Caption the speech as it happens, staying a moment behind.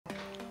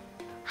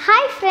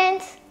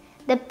friends,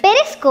 the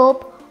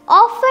periscope,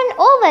 often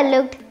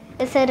overlooked,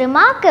 is a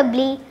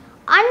remarkably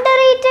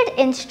underrated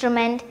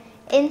instrument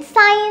in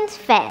science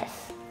fairs.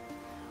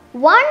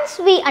 Once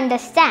we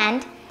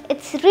understand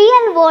its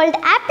real-world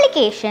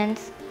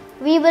applications,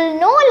 we will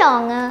no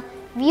longer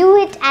view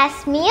it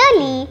as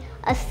merely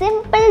a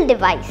simple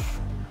device.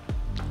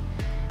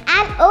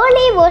 An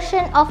early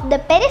version of the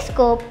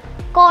periscope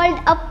called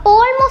a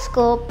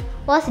polemoscope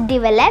was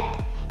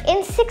developed in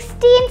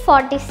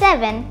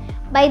 1647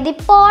 by the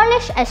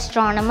Polish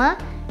astronomer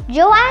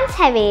Johannes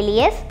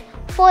Hevelius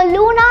for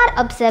lunar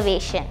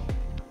observation.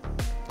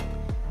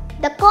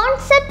 The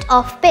concept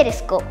of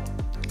periscope.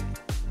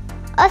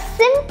 A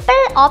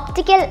simple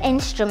optical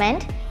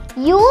instrument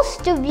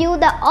used to view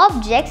the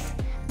objects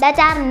that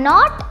are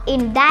not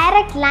in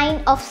direct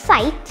line of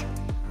sight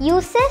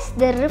uses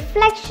the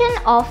reflection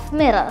of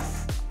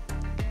mirrors.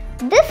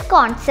 This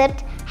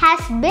concept has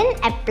been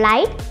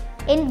applied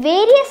in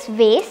various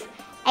ways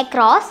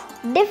across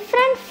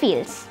different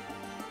fields.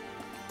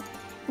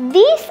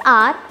 These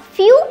are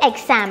few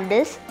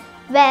examples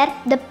where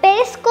the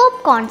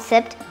periscope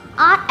concept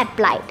are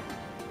applied.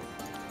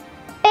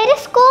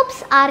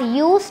 Periscopes are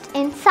used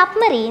in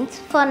submarines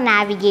for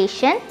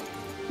navigation,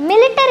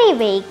 military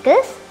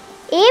vehicles,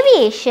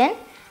 aviation,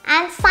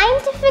 and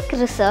scientific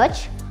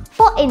research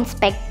for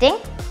inspecting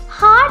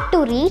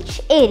hard-to-reach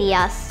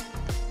areas.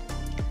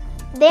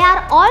 They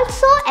are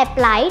also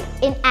applied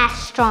in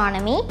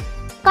astronomy,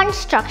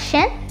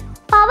 construction,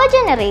 power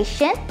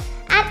generation,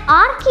 and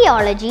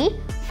archaeology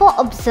for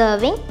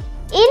observing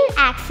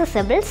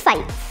inaccessible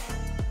sites.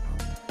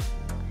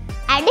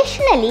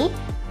 Additionally,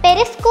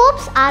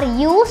 periscopes are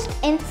used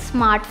in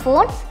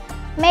smartphones,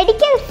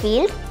 medical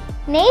field,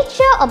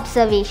 nature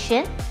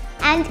observation,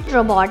 and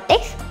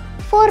robotics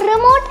for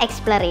remote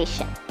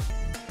exploration.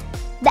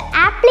 The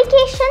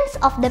applications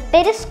of the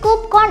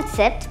periscope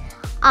concept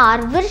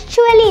are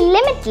virtually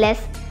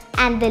limitless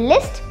and the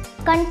list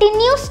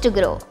continues to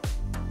grow.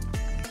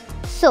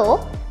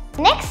 So,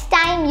 next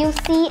time you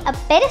see a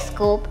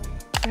periscope,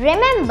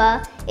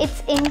 remember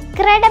its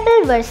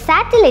incredible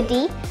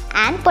versatility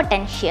and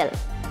potential.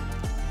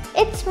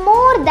 It's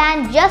more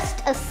than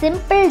just a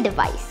simple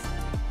device.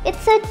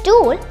 It's a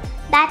tool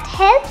that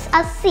helps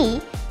us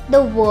see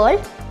the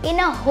world in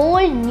a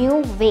whole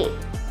new way.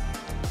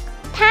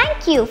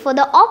 Thank you for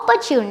the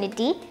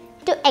opportunity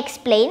to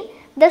explain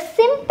the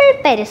simple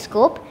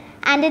periscope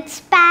and its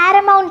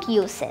paramount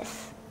uses.